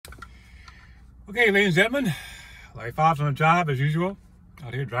Okay, ladies and gentlemen, life ops on the job as usual.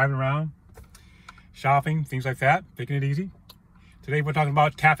 Out here driving around, shopping, things like that, taking it easy. Today we're talking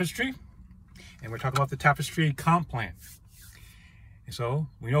about Tapestri, and we're talking about the Tapestri Comp Plan. And so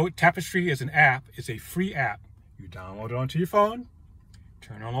we know Tapestri is an app. It's a free app. You download it onto your phone,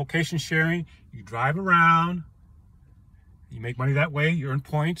 turn on location sharing, you drive around, you make money that way, you earn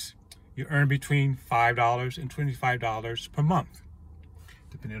points. You earn between $5 and $25 per month,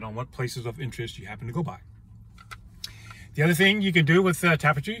 depending on what places of interest you happen to go by. The other thing you can do with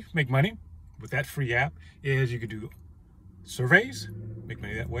Tapestri, make money with that free app, is you can do surveys, make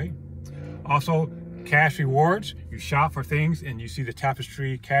money that way. Also, cash rewards. You shop for things and you see the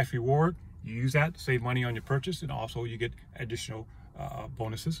Tapestri cash reward. You use that to save money on your purchase, and also you get additional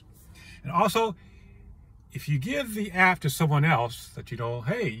bonuses. And also, if you give the app to someone else that you know,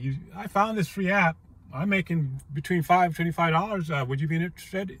 hey, I found this free app, I'm making between $5 and $25. Would you be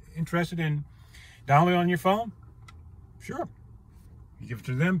interested in downloading it on your phone? Sure. You give it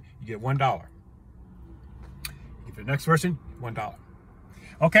to them, you get $1. You give it to the next person, $1.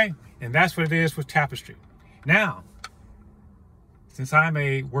 Okay, and that's what it is with Tapestri. Now, since I'm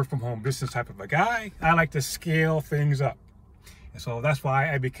a work from home business type of a guy, I like to scale things up. And so that's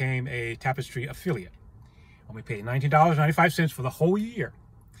why I became a Tapestri affiliate. Only pay $19.95 for the whole year.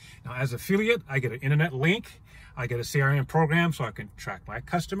 Now, as affiliate, I get an internet link. I get a CRM program so I can track my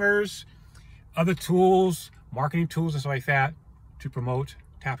customers, other tools, marketing tools, and stuff like that to promote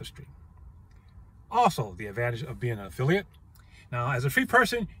Tapestri. Also, the advantage of being an affiliate. Now, as a free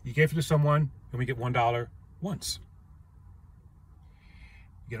person, you give it to someone, and we get $1 once.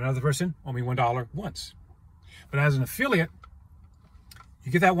 You get another person, only $1 once. But as an affiliate,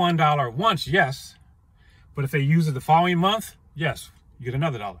 you get that $1 once, yes. But if they use it the following month, yes, you get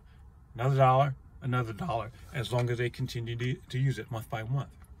another $1, another $1, another $1, as long as they continue to use it month by month.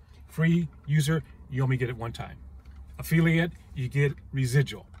 Free user, you only get it one time. Affiliate, you get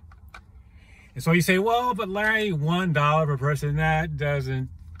residual. And so you say, well, but Larry, $1 per person, that doesn't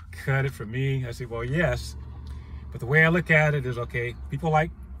cut it for me. I say, well, yes. But the way I look at it is, okay, people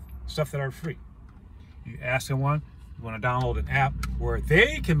like stuff that are free. You ask someone, you want to download an app where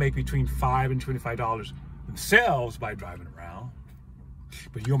they can make between $5 and $25 themselves by driving around,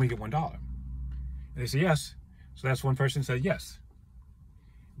 but you only get $1. And they say yes. So that's one person said yes.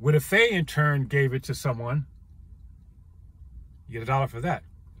 What if they in turn gave it to someone? You get $1 for that.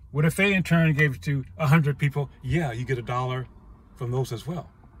 What if they in turn gave it to 100 people? Yeah, you get $1 from those as well.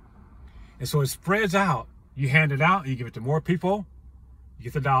 And so it spreads out. You hand it out, you give it to more people, you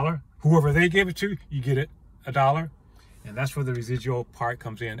get the $1. Whoever they gave it to, you get it $1. And that's where the residual part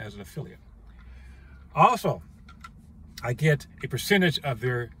comes in as an affiliate. Also, I get a percentage of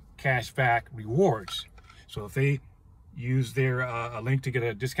their cashback rewards. So if they use their a link to get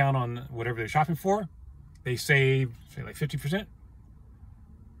a discount on whatever they're shopping for, they save, say, like 50%.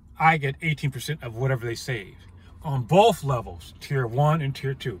 I get 18% of whatever they save on both levels, tier 1 and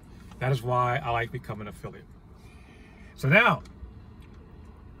tier 2. That is why I like becoming an affiliate. So now,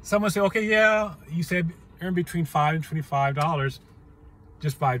 someone say, okay, yeah, you said earn between $5 and $25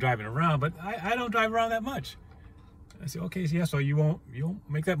 just by driving around, but I don't drive around that much. I say, okay, so yeah, so you won't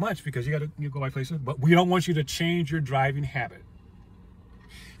make that much because you go by places, but we don't want you to change your driving habit.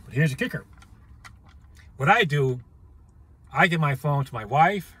 But here's the kicker. What I do, I give my phone to my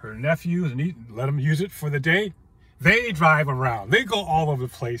wife, her nephews, and let them use it for the day. They drive around. They go all over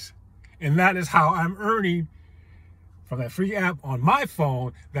the place. And that is how I'm earning from that free app on my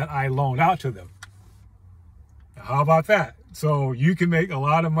phone that I loaned out to them. Now, how about that? So you can make a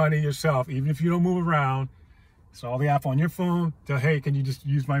lot of money yourself, even if you don't move around. Install the app on your phone. Tell, hey, can you just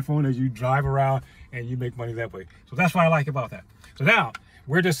use my phone as you drive around, and you make money that way. So that's what I like about that. So now,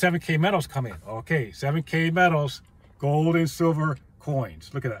 where does 7K metals come in? Okay, 7K metals, gold and silver coins.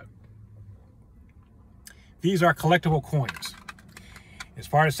 Look at that. These are collectible coins. As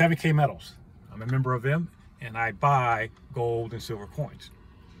far as 7K metals, I'm a member of them, and I buy gold and silver coins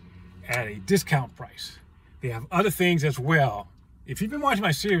at a discount price. They have other things as well. If you've been watching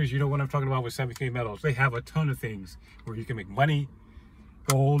my series, you know what I'm talking about with 7K metals. They have a ton of things where you can make money,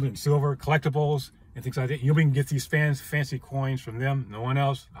 gold and silver, collectibles, and things like that. You can get these fancy coins from them, no one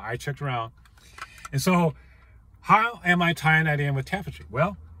else. I checked around. And so, how am I tying that in with Tapestri?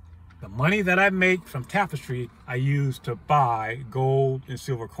 Well, the money that I make from Tapestri, I use to buy gold and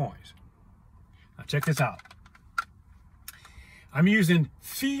silver coins. Now check this out. I'm using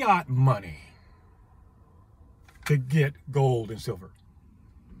fiat money to get gold and silver.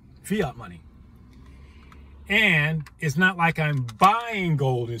 Fiat money. And it's not like I'm buying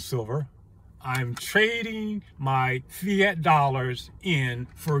gold and silver. I'm trading my fiat dollars in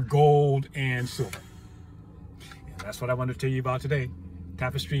for gold and silver. And that's what I wanted to tell you about today.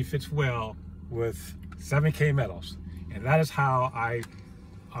 Tapestri fits well with 7K metals. And that is how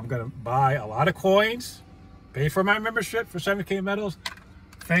I'm going to buy a lot of coins, pay for my membership for 7K metals,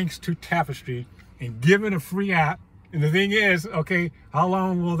 thanks to Tapestri, and given a free app. And the thing is, okay, how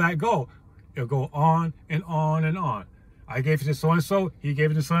long will that go? It'll go on and on and on. I gave it to so-and-so, he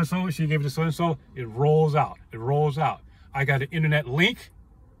gave it to so-and-so, she gave it to so-and-so. It rolls out, it rolls out. I got an internet link,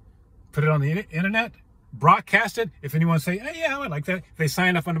 put it on the internet, broadcast it. If anyone say, hey, yeah, I would like that, if they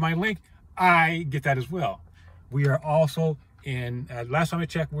sign up under my link, I get that as well. We are also in, last time I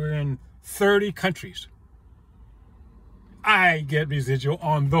checked, we're in 30 countries. I get residual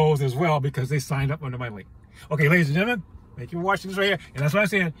on those as well because they signed up under my link. Okay, ladies and gentlemen, thank you for watching this right here. And that's what I'm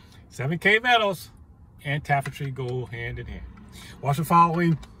saying, 7K metals and Tapestri go hand in hand. Watch the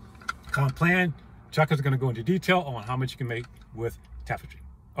following comp plan. Chuck is going to go into detail on how much you can make with Tapestri.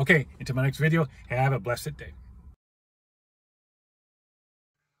 Okay, until my next video, have a blessed day.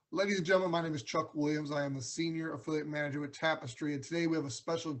 Ladies and gentlemen, my name is Chuck Williams. I am the Senior Affiliate Manager with Tapestri, and today we have a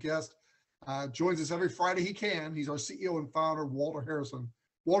special guest. Joins us every Friday he can. He's our CEO and founder, Walter Harrison.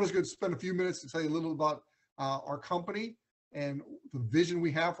 Walter's going to spend a few minutes to tell you a little about our company and the vision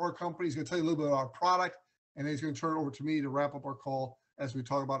we have for our company. He's going to tell you a little bit about our product, and then he's going to turn it over to me to wrap up our call as we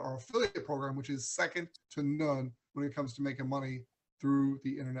talk about our affiliate program, which is second to none when it comes to making money through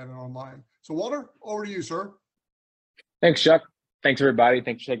the internet and online. So Walter, over to you, sir. Thanks, Chuck. Thanks, everybody.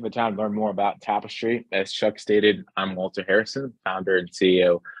 Thanks for taking the time to learn more about Tapestri. As Chuck stated, I'm Walter Harrison, founder and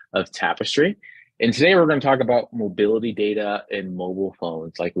CEO of Tapestri. And today we're going to talk about mobility data and mobile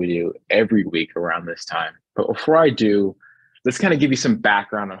phones like we do every week around this time. But before I do, let's kind of give you some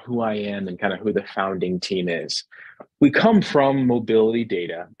background on who I am and kind of who the founding team is. We come from mobility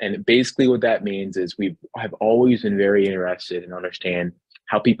data, and basically what that means is we have always been very interested in understand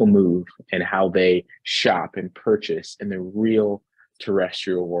how people move and how they shop and purchase in the real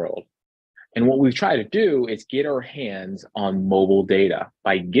terrestrial world. And what we've tried to do is get our hands on mobile data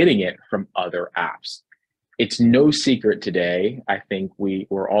by getting it from other apps. It's no secret today, I think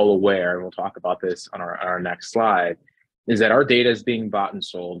we're all aware, and we'll talk about this on our next slide, is that our data is being bought and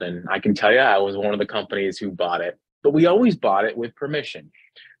sold. And I can tell you, I was one of the companies who bought it, but we always bought it with permission.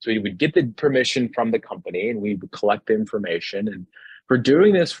 So we would get the permission from the company and we would collect the information. And for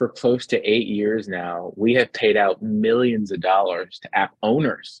doing this for close to 8 years now, we have paid out millions of dollars to app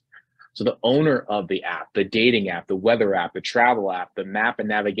owners. So the owner of the app, the dating app, the weather app, the travel app, the map and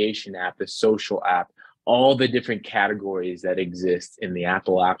navigation app, the social app, all the different categories that exist in the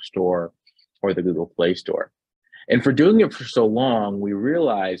Apple App Store or the Google Play Store. And for doing it for so long, we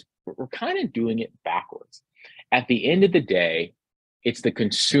realized we're kind of doing it backwards. At the end of the day, it's the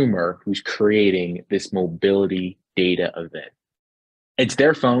consumer who's creating this mobility data event. It's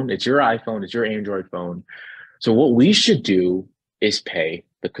their phone, it's your iPhone, it's your Android phone. So what we should do is pay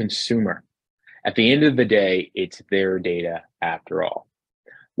the consumer. At the end of the day, it's their data after all.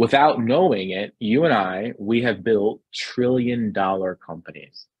 Without knowing it, you and I, we have built trillion-dollar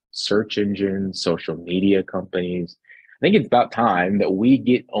companies, search engines, social media companies. I think it's about time that we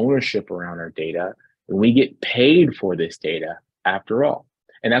get ownership around our data and we get paid for this data after all.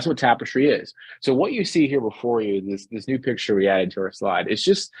 And that's what Tapestri is. So what you see here before you, this new picture we added to our slide, is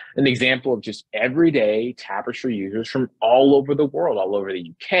just an example of just everyday Tapestri users from all over the world, all over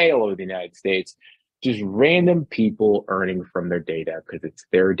the UK, all over the United States, just random people earning from their data because it's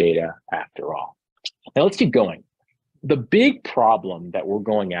their data after all. Now let's keep going. The big problem that we're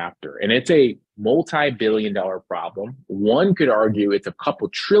going after, and it's a multi-billion-dollar problem, one could argue it's a couple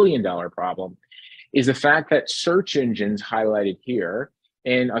trillion-dollar problem, is the fact that search engines highlighted here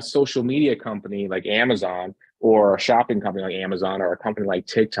and a social media company like Amazon or a shopping company like Amazon or a company like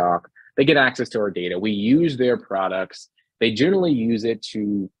TikTok, they get access to our data. We use their products. They generally use it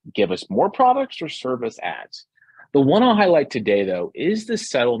to give us more products or service ads. The one I'll highlight today, though, is the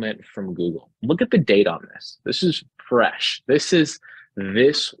settlement from Google. Look at the date on this. This is fresh. This is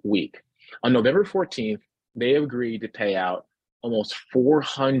this week. On November 14th, they agreed to pay out almost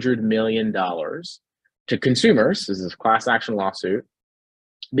 $400 million to consumers. This is a class action lawsuit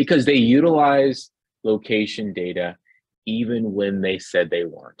because they utilize location data even when they said they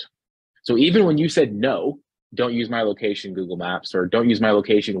weren't. So even when you said, no, don't use my location Google Maps or don't use my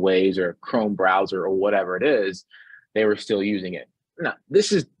location Waze or Chrome browser or whatever it is, they were still using it. Now,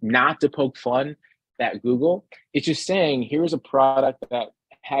 this is not to poke fun at Google. It's just saying, here's a product that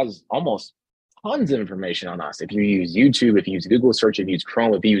has almost tons of information on us. If you use YouTube, if you use Google search, if you use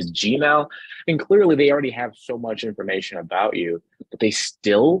Chrome, if you use Gmail, and clearly they already have so much information about you, but they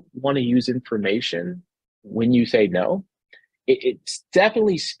still want to use information when you say no. It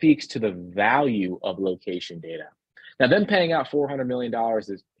definitely speaks to the value of location data. Now, them paying out $400 million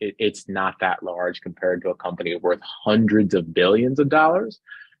it's not that large compared to a company worth hundreds of billions of dollars.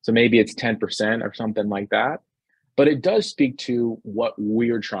 So maybe it's 10% or something like that. But it does speak to what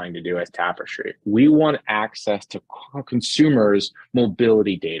we're trying to do as Tapestry. We want access to consumers'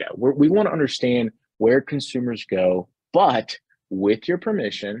 mobility data. We want to understand where consumers go, but with your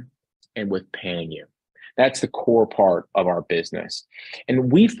permission and with paying you. That's the core part of our business.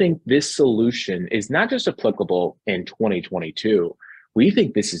 And we think this solution is not just applicable in 2022. We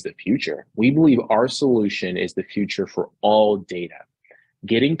think this is the future. We believe our solution is the future for all data.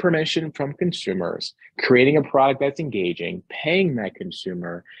 Getting permission from consumers, creating a product that's engaging, paying that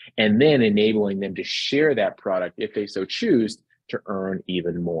consumer, and then enabling them to share that product if they so choose to earn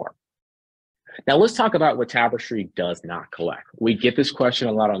even more. Now let's talk about what Tapestry does not collect. We get this question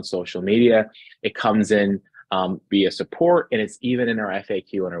a lot on social media. It comes in via support, and it's even in our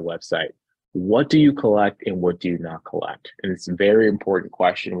FAQ on our website. What do you collect and what do you not collect? And it's a very important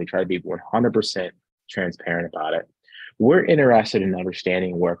question. We try to be 100% transparent about it. We're interested in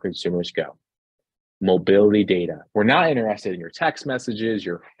understanding where consumers go. Mobility data. We're not interested in your text messages,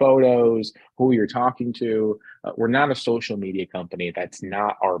 your photos, who you're talking to. We're not a social media company. That's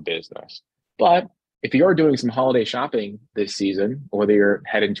not our business. But if you are doing some holiday shopping this season, whether you're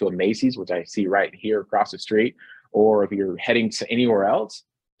heading to a Macy's, which I see right here across the street, or if you're heading to anywhere else,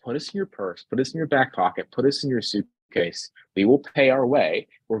 put us in your purse, put us in your back pocket, put us in your suitcase. We will pay our way.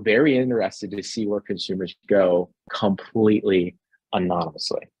 We're very interested to see where consumers go completely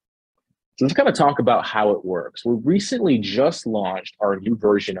anonymously. So let's kind of talk about how it works. We recently just launched our new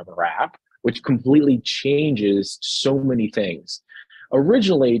version of our app, which completely changes so many things.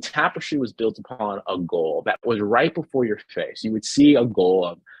 Originally, Tapestry was built upon a goal that was right before your face. You would see a goal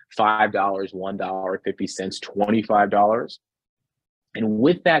of $5, $1.50, $25. And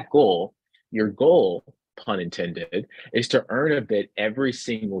with that goal, your goal, pun intended, is to earn a bit every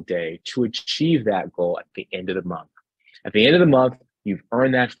single day to achieve that goal at the end of the month. At the end of the month, you've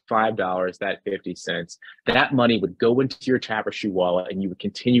earned that $5, that 50 cents. That money would go into your Tapestry wallet and you would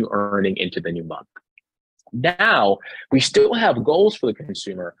continue earning into the new month. Now, we still have goals for the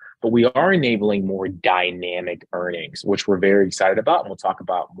consumer, but we are enabling more dynamic earnings, which we're very excited about, and we'll talk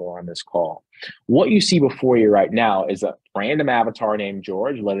about more on this call. What you see before you right now is a random avatar named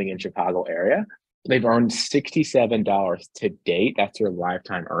George living in Chicago area. They've earned $67 to date. That's their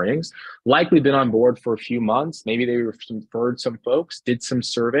lifetime earnings. Likely been on board for a few months. Maybe they referred some folks, did some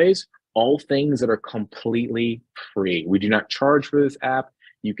surveys, all things that are completely free. We do not charge for this app.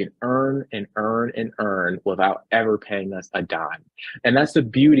 You can earn and earn and earn without ever paying us a dime. And that's the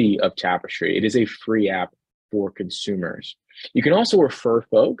beauty of Tapestry. It is a free app for consumers. You can also refer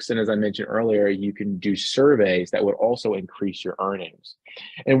folks. And as I mentioned earlier, you can do surveys that would also increase your earnings.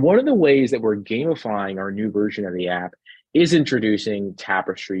 And one of the ways that we're gamifying our new version of the app is introducing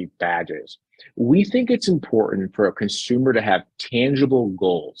Tapestry badges. We think it's important for a consumer to have tangible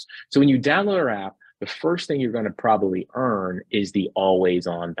goals. So when you download our app, the first thing you're going to probably earn is the always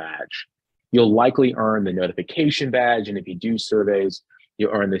on badge. You'll likely earn the notification badge. And if you do surveys,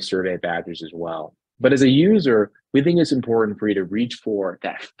 you'll earn the survey badges as well. But as a user, we think it's important for you to reach for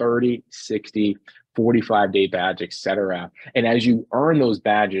that 30, 60, 45-day badge, etc. And as you earn those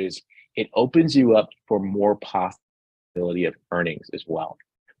badges, it opens you up for more possibility of earnings as well.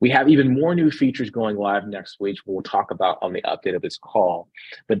 We have even more new features going live next week we'll talk about on the update of this call.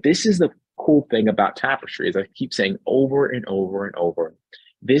 But this is the cool thing about Tapestry, as I keep saying over and over and over.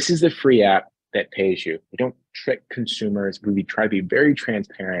 This is the free app that pays you. We don't trick consumers. We try to be very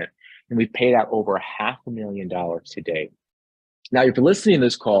transparent, and we've paid out over $500,000 to date. Now, if you're listening to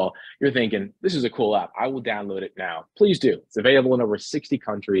this call, you're thinking, this is a cool app. I will download it now. Please do. It's available in over 60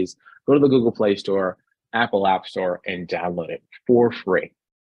 countries. Go to the Google Play Store, Apple App Store, and download it for free.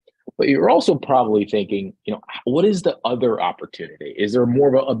 But you're also probably thinking, what is the other opportunity? Is there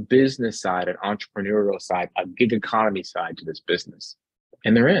more of a business side, an entrepreneurial side, a gig economy side to this business?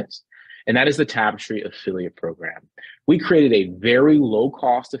 And there is. And that is the Tapestry affiliate program. We created a very low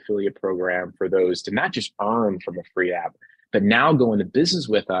cost affiliate program for those to not just earn from a free app, but now go into business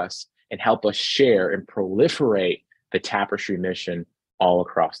with us and help us share and proliferate the Tapestry mission all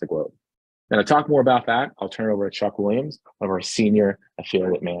across the globe. Now, to talk more about that, I'll turn it over to Chuck Williams, one of our senior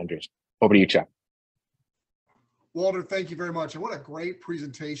affiliate managers. Over to you, Chuck. Walter, thank you very much. And what a great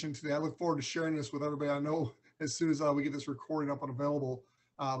presentation today. I look forward to sharing this with everybody. I know as soon as we get this recording up and available.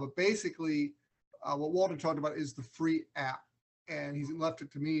 But basically, what Walter talked about is the free app, and he's left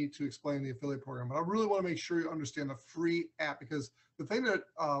it to me to explain the affiliate program. But I really want to make sure you understand the free app, because the thing that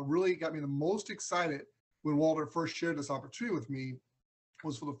really got me the most excited when Walter first shared this opportunity with me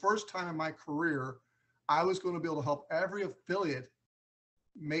was, for the first time in my career, I was going to be able to help every affiliate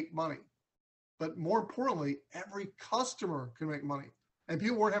make money. But more importantly, every customer can make money. And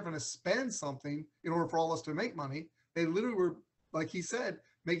people weren't having to spend something in order for all of us to make money. They literally were, like he said,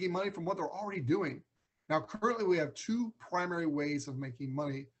 making money from what they're already doing. Now, currently we have two primary ways of making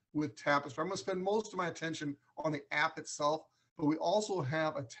money with Tapestry. I'm going to spend most of my attention on the app itself, but we also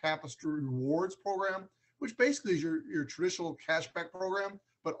have a Tapestri Rewards program, which basically is your traditional cashback program,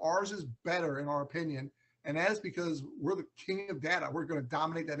 but ours is better in our opinion. And that is because we're the king of data. We're going to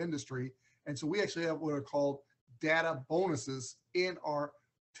dominate that industry. And so we actually have what are called data bonuses in our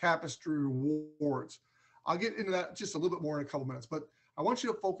Tapestri Rewards. I'll get into that just a little bit more in a couple minutes, but I want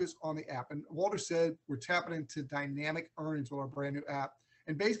you to focus on the app. And Walter said we're tapping into dynamic earnings with our brand new app.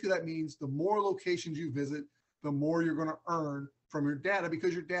 And basically that means the more locations you visit, the more you're going to earn from your data,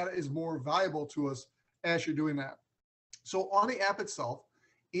 because your data is more valuable to us as you're doing that. So on the app itself,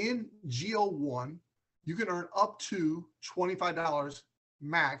 in GO1, you can earn up to $25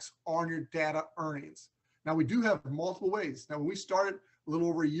 max on your data earnings. Now, we do have multiple ways. Now, when we started a little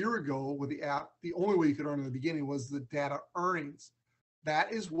over a year ago with the app, the only way you could earn in the beginning was the data earnings.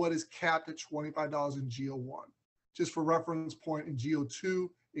 That is what is capped at $25 in GO1. Just for reference point, in GO2,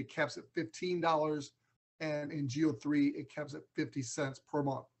 it caps at $15, and in GO3, it caps at 50 cents per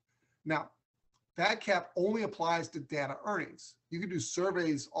month. Now, that cap only applies to data earnings. You can do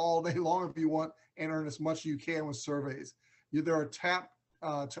surveys all day long if you want and earn as much as you can with surveys. There are tap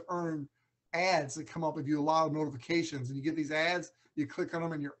to earn ads that come up if you allow notifications, and you get these ads, you click on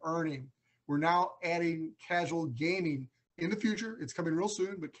them and you're earning. We're now adding casual gaming in the future. It's coming real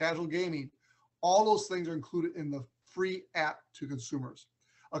soon, but casual gaming, all those things are included in the free app to consumers.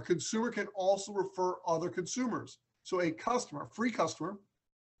 A consumer can also refer other consumers. So a customer, a free customer,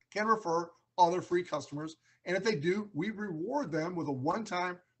 can refer other free customers. And if they do, we reward them with a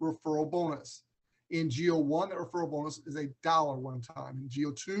one-time referral bonus. In GO1, that referral bonus is $1 one time. In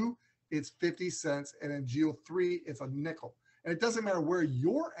GO2, it's 50 cents. And in GO3, it's a nickel. And it doesn't matter where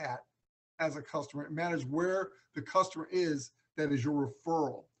you're at as a customer. It matters where the customer is that is your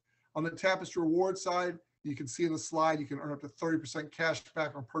referral. On the Tapestri Rewards side, you can see in the slide, you can earn up to 30% cash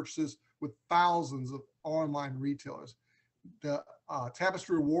back on purchases with thousands of online retailers. The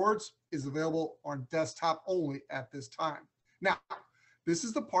Tapestri Rewards is available on desktop only at this time. Now, this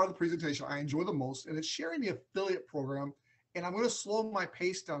is the part of the presentation I enjoy the most, and it's sharing the affiliate program. And I'm going to slow my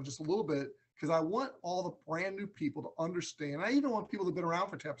pace down just a little bit because I want all the brand new people to understand. I even want people that have been around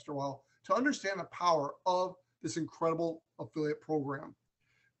for Tapestri a while to understand the power of this incredible affiliate program.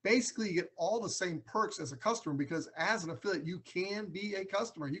 Basically, you get all the same perks as a customer, because as an affiliate, you can be a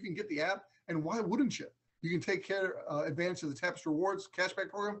customer. You can get the app, and why wouldn't you? You can take advantage of the Tapestri Rewards cashback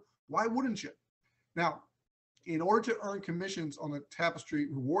program. Why wouldn't you? Now, in order to earn commissions on the Tapestri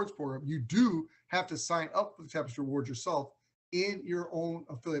Rewards program, you do have to sign up for the Tapestri Rewards yourself in your own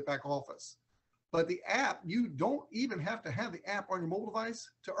affiliate back office. But the app, you don't even have to have the app on your mobile device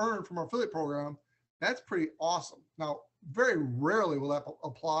to earn from our affiliate program. That's pretty awesome. Now, very rarely will that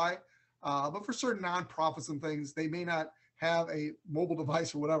apply, but for certain nonprofits and things, they may not have a mobile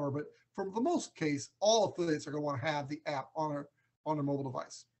device or whatever. But for the most case, all affiliates are going to want to have the app on their mobile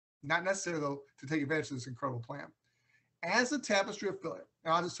device. Not necessarily, though, to take advantage of this incredible plan. As a Tapestri affiliate,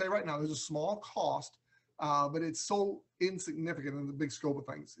 and I'll just tell you right now, there's a small cost, but it's so insignificant in the big scope of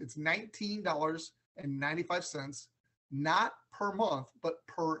things. It's $19.95, not per month, but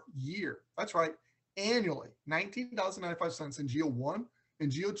per year. That's right, annually, $19.95 in GO1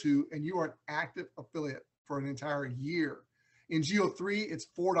 and GO2, and you are an active affiliate for an entire year. In GO3, it's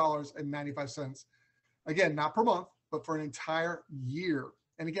 $4.95. Again, not per month, but for an entire year.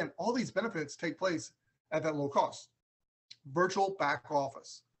 And again, all these benefits take place at that low cost. Virtual back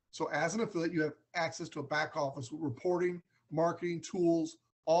office. So as an affiliate, you have access to a back office with reporting, marketing, tools,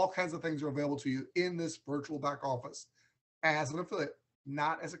 all kinds of things are available to you in this virtual back office as an affiliate,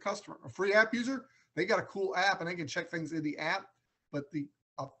 not as a customer. A free app user, they got a cool app and they can check things in the app, but the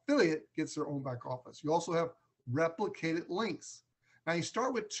affiliate gets their own back office. You also have replicated links. Now you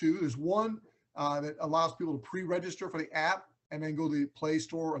start with two. There's one that allows people to pre-register for the app and then go to the Play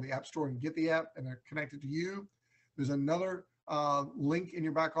Store or the App Store and get the app, and they're connected to you. There's another link in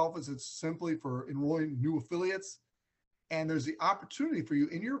your back office. It's simply for enrolling new affiliates. And there's the opportunity for you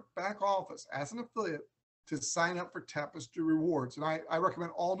in your back office as an affiliate to sign up for Tapestri Rewards. And I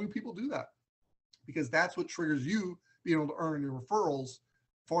recommend all new people do that, because that's what triggers you being able to earn your referrals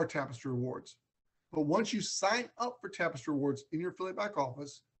for Tapestri Rewards. But once you sign up for Tapestri Rewards in your affiliate back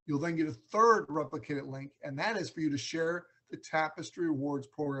office, you'll then get a third replicated link, and that is for you to share the Tapestri Rewards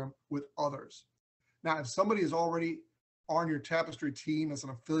program with others. Now, if somebody is already on your Tapestri team as an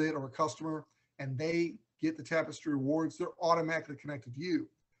affiliate or a customer, and they get the Tapestri Rewards, they're automatically connected to you.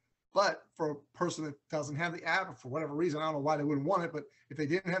 But for a person that doesn't have the app, or for whatever reason, I don't know why they wouldn't want it, but if they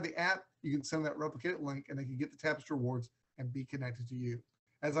didn't have the app, you can send that replicated link and they can get the Tapestri Rewards and be connected to you.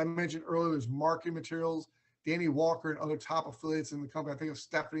 As I mentioned earlier, there's marketing materials. Danny Walker and other top affiliates in the company, I think of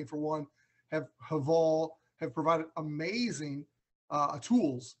Stephanie for one, have all provided amazing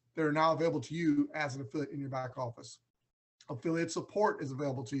tools that are now available to you as an affiliate in your back office. Affiliate support is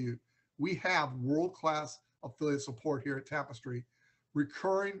available to you. We have world-class affiliate support here at Tapestri,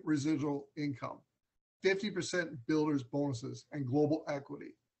 recurring residual income, 50% builders bonuses, and global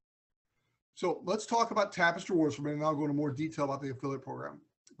equity. So let's talk about Tapestri Rewards for a minute, and I'll go into more detail about the affiliate program.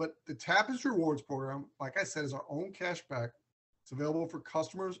 But the Tapestri Rewards program, like I said, is our own cash back. It's available for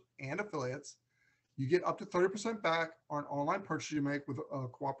customers and affiliates. You get up to 30% back on online purchases you make with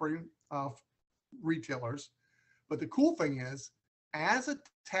cooperating retailers. But the cool thing is, as a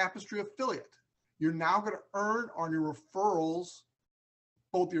Tapestri affiliate, you're now going to earn on your referrals,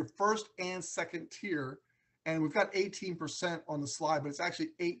 both your first and second tier. And we've got 18% on the slide, but it's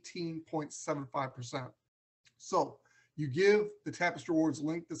actually 18.75%. So you give the Tapestri Rewards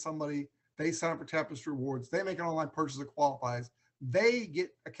link to somebody, they sign up for Tapestri Rewards, they make an online purchase that qualifies, they get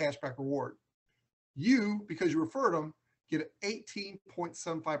a cashback reward. You, because you referred them, get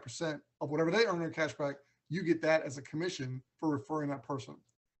 18.75% of whatever they earn in cashback. You get that as a commission for referring that person.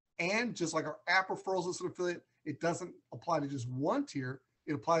 And just like our app referrals as an affiliate, it doesn't apply to just one tier.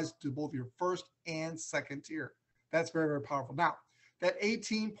 It applies to both your first and second tier. That's very, very powerful. Now, that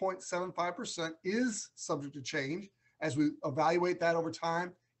 18.75% is subject to change. As we evaluate that over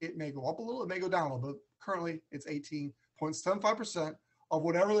time, it may go up a little, it may go down a little bit. Currently, it's 18.75% of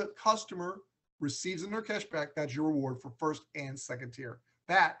whatever the customer receives in their cashback. That's your reward for first and second tier.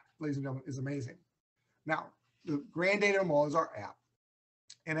 That, ladies and gentlemen, is amazing. Now, the granddaddy of them all is our app.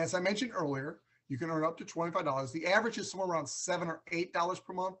 And as I mentioned earlier, you can earn up to $25. The average is somewhere around $7 or $8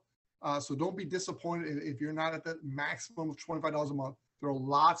 per month. So don't be disappointed if you're not at the maximum of $25 a month. There are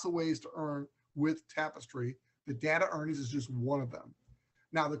lots of ways to earn with Tapestri. The data earnings is just one of them.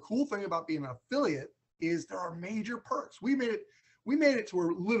 Now, the cool thing about being an affiliate is there are major perks. We made it to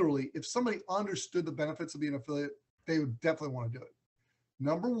where literally, if somebody understood the benefits of being an affiliate, they would definitely want to do it.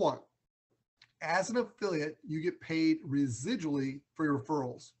 Number one, as an affiliate, you get paid residually for your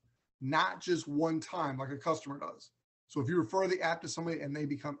referrals, not just one time like a customer does. So if you refer the app to somebody and they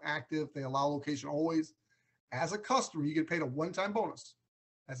become active, they allow location always. As a customer, you get paid a one-time bonus.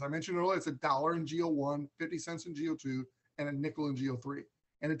 As I mentioned earlier, it's $1 in GO1, 50 cents in GO2, and a nickel in GO3.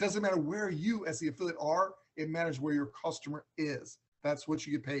 And it doesn't matter where you as the affiliate are, it matters where your customer is. That's what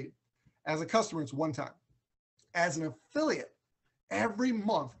you get paid. As a customer, it's one time. As an affiliate, every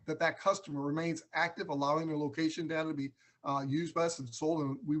month that customer remains active, allowing their location data to be used by us and sold,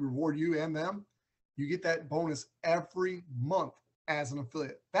 and we reward you and them, you get that bonus every month as an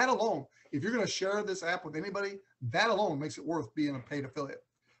affiliate. That alone, if you're going to share this app with anybody, that alone makes it worth being a paid affiliate.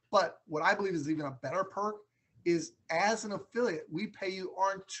 But what I believe is even a better perk is as an affiliate, we pay you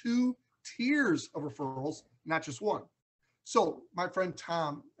on 2 tiers of referrals, not just one. So my friend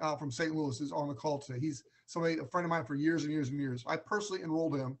Tom from St. Louis is on the call today. He's a friend of mine for years and years and years. I personally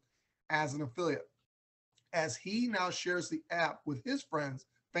enrolled him as an affiliate. As he now shares the app with his friends,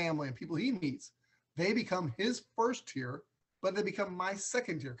 family, and people he meets, they become his first tier, but they become my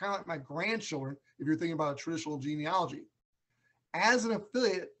second tier, kind of like my grandchildren, if you're thinking about a traditional genealogy. As an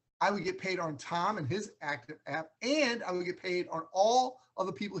affiliate, I would get paid on Tom and his active app, and I would get paid on all of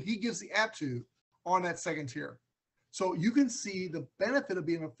the people he gives the app to on that second tier. So you can see the benefit of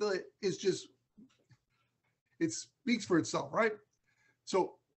being an affiliate is just, it speaks for itself, right?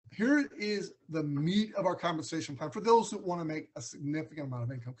 So here is the meat of our compensation plan for those that want to make a significant amount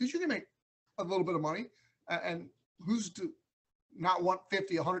of income, because you can make a little bit of money, and who's to not want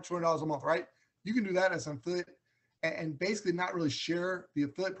 $50, $100, $200 a month, right? You can do that as an affiliate and basically not really share the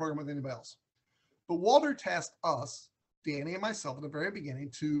affiliate program with anybody else. But Walter tasked us, Danny and myself at the very beginning,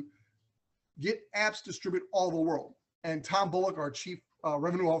 to get apps distributed all over the world. And Tom Bullock, our chief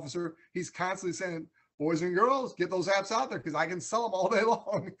revenue officer, he's constantly saying, boys and girls, get those apps out there because I can sell them all day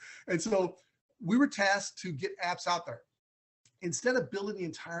long. And so we were tasked to get apps out there. Instead of building the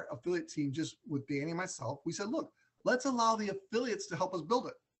entire affiliate team just with Danny and myself, we said, look, let's allow the affiliates to help us build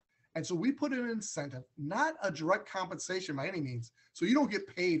it. And so we put in an incentive, not a direct compensation by any means. So you don't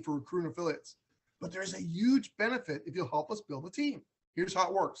get paid for recruiting affiliates, but there's a huge benefit if you'll help us build a team. Here's how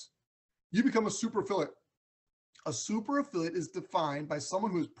it works. You become a super affiliate. A super affiliate is defined by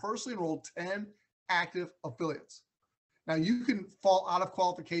someone who has personally enrolled 10 active affiliates. Now, you can fall out of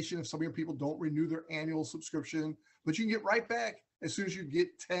qualification if some of your people don't renew their annual subscription, but you can get right back as soon as you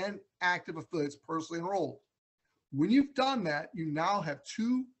get 10 active affiliates personally enrolled. When you've done that, you now have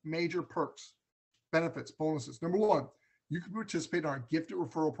two major perks, benefits, bonuses. Number one, you can participate in our gifted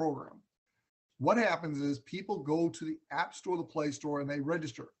referral program. What happens is people go to the App Store, the Play Store, and they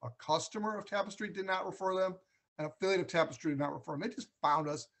register. A customer of Tapestri did not refer them. An affiliate of Tapestri did not refer them. They just found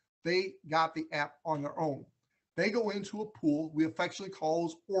us. They got the app on their own. They go into a pool we affectionately call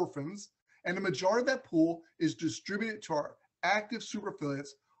those orphans, and the majority of that pool is distributed to our active super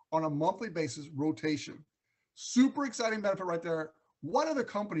affiliates on a monthly basis rotation. Super exciting benefit right there. What other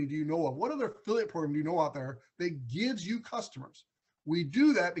company do you know of? What other affiliate program do you know out there that gives you customers? We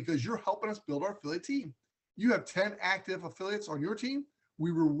do that because you're helping us build our affiliate team. You have 10 active affiliates on your team.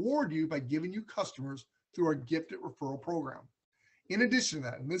 We reward you by giving you customers through our gifted referral program. In addition to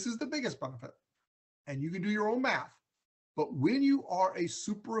that, and this is the biggest benefit, and you can do your own math, but when you are a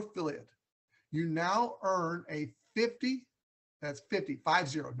super affiliate, you now earn a 50, that's 50,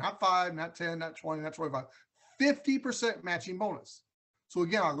 50, not 5, not 10, not 20, not 25, 50% matching bonus. So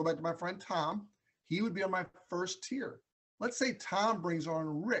again, I'll go back to my friend Tom. He would be on my first tier. Let's say Tom brings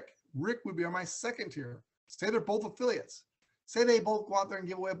on Rick. Rick would be on my second tier. Say they're both affiliates. Say they both go out there and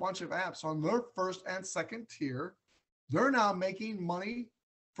give away a bunch of apps on their first and second tier. They're now making money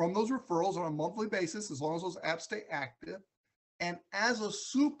from those referrals on a monthly basis as long as those apps stay active. And as a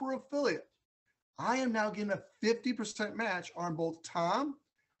super affiliate, I am now getting a 50% match on both Tom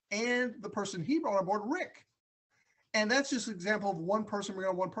and the person he brought on board, Rick. And that's just an example of one person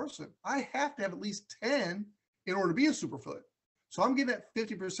bringing on one person. I have to have at least 10 in order to be a super affiliate. So I'm getting that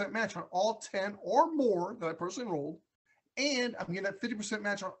 50% match on all 10 or more that I personally enrolled. And I'm getting that 50%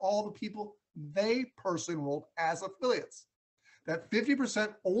 match on all the people they personally enrolled as affiliates. That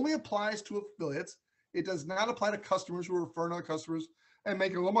 50% only applies to affiliates. It does not apply to customers who are referring other customers and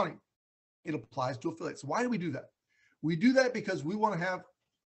making a little money. It applies to affiliates. Why do we do that? We do that because we want to have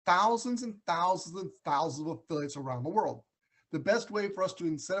thousands and thousands and thousands of affiliates around the world. The best way for us to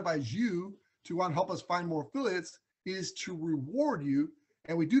incentivize you to want to help us find more affiliates is to reward you.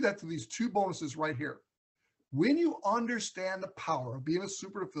 And we do that through these two bonuses right here. When you understand the power of being a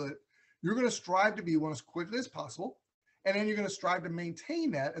super affiliate, you're going to strive to be one as quickly as possible. And then you're going to strive to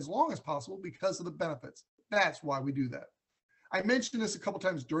maintain that as long as possible because of the benefits. That's why we do that. I mentioned this a couple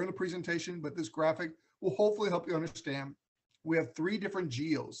times during the presentation, but this graphic will hopefully help you understand. We have 3 different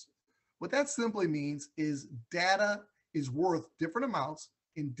geos. What that simply means is data is worth different amounts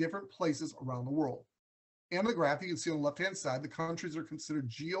in different places around the world. And the graph, you can see on the left-hand side, the countries are considered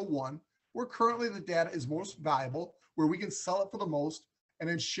Geo 1, where currently the data is most valuable, where we can sell it for the most, and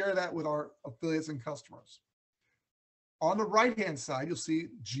then share that with our affiliates and customers. On the right-hand side, you'll see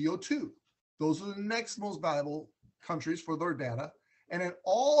Geo 2. Those are the next most valuable countries for their data. And then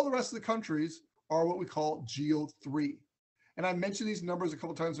all the rest of the countries are what we call Geo 3. And I mentioned these numbers a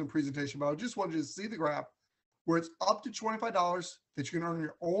couple times in the presentation, but I just wanted you to see the graph where it's up to $25 that you can earn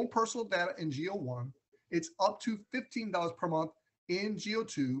your own personal data in Geo 1. It's up to $15 per month in Geo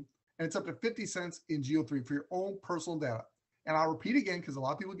 2, and it's up to 50 cents in Geo 3 for your own personal data. And I'll repeat again, because a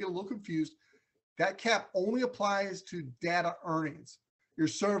lot of people get a little confused. That cap only applies to data earnings, your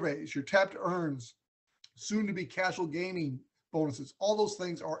surveys, your tapped earns, soon to be casual gaming bonuses. All those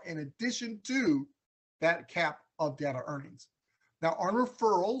things are in addition to that cap of data earnings. Now on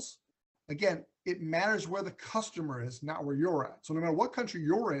referrals, again, it matters where the customer is, not where you're at. So no matter what country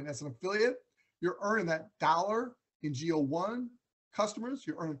you're in as an affiliate, you're earning that dollar in Geo 1 customers,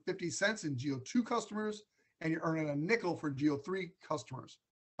 you're earning 50 cents in Geo 2 customers, and you're earning a nickel for Geo 3 customers.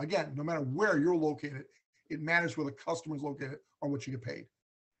 Again, no matter where you're located, it matters where the customer is located on what you get paid.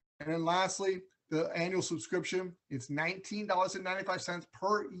 And then lastly, the annual subscription, it's $19.95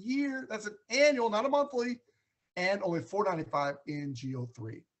 per year. That's an annual, not a monthly, and only $4.95 in Geo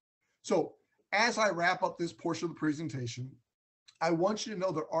 3. So as I wrap up this portion of the presentation, I want you to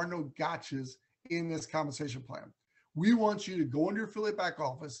know there are no gotchas in this compensation plan. We want you to go into your affiliate back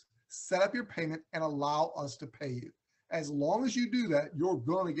office, set up your payment, and allow us to pay you. As long as you do that, you're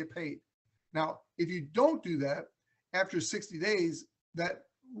going to get paid. Now, if you don't do that, after 60 days, that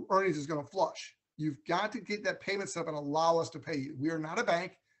earnings is going to flush. You've got to get that payment set up and allow us to pay you. We are not a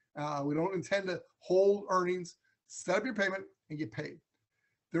bank. We don't intend to hold earnings. Set up your payment and get paid.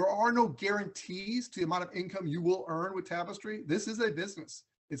 There are no guarantees to the amount of income you will earn with Tapestri. This is a business.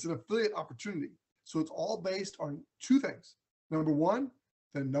 It's an affiliate opportunity. So it's all based on 2 things. Number 1,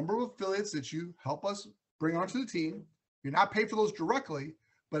 the number of affiliates that you help us bring onto the team. You're not paid for those directly,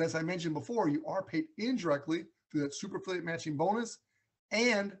 But as I mentioned before, you are paid indirectly through that super affiliate matching bonus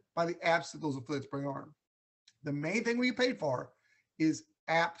and by the apps that those affiliates bring on. The main thing we get paid for is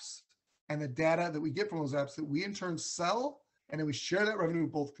apps and the data that we get from those apps that we in turn sell, and then we share that revenue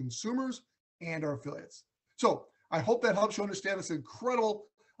with both consumers and our affiliates. So I hope that helps you understand this incredible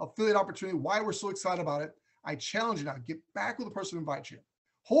affiliate opportunity, why we're so excited about it. I challenge you now, get back with the person who invites you.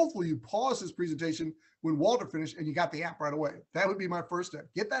 Hopefully you pause this presentation when Walter finished and you got the app right away. That would be my first step.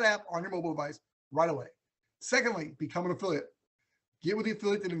 Get that app on your mobile device right away. Secondly, become an affiliate. Get with the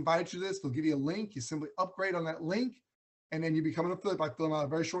affiliate that invites you to this. They'll give you a link. You simply upgrade on that link, and then you become an affiliate by filling out a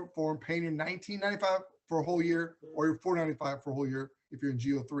very short form, paying your $19.95 for a whole year or your $4.95 for a whole year if you're in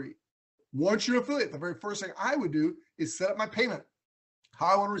GO3. Once you're an affiliate, the very first thing I would do is set up my payment, how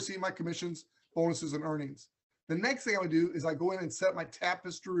I want to receive my commissions, bonuses, and earnings. The next thing I would do is I go in and set up my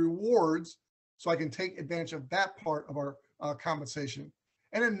Tapestri rewards so I can take advantage of that part of our compensation.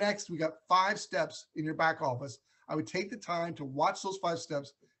 And then next, we got 5 steps in your back office. I would take the time to watch those 5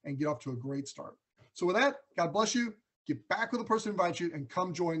 steps and get off to a great start. So with that, God bless you. Get back with the person who invites you and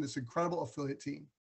come join this incredible affiliate team.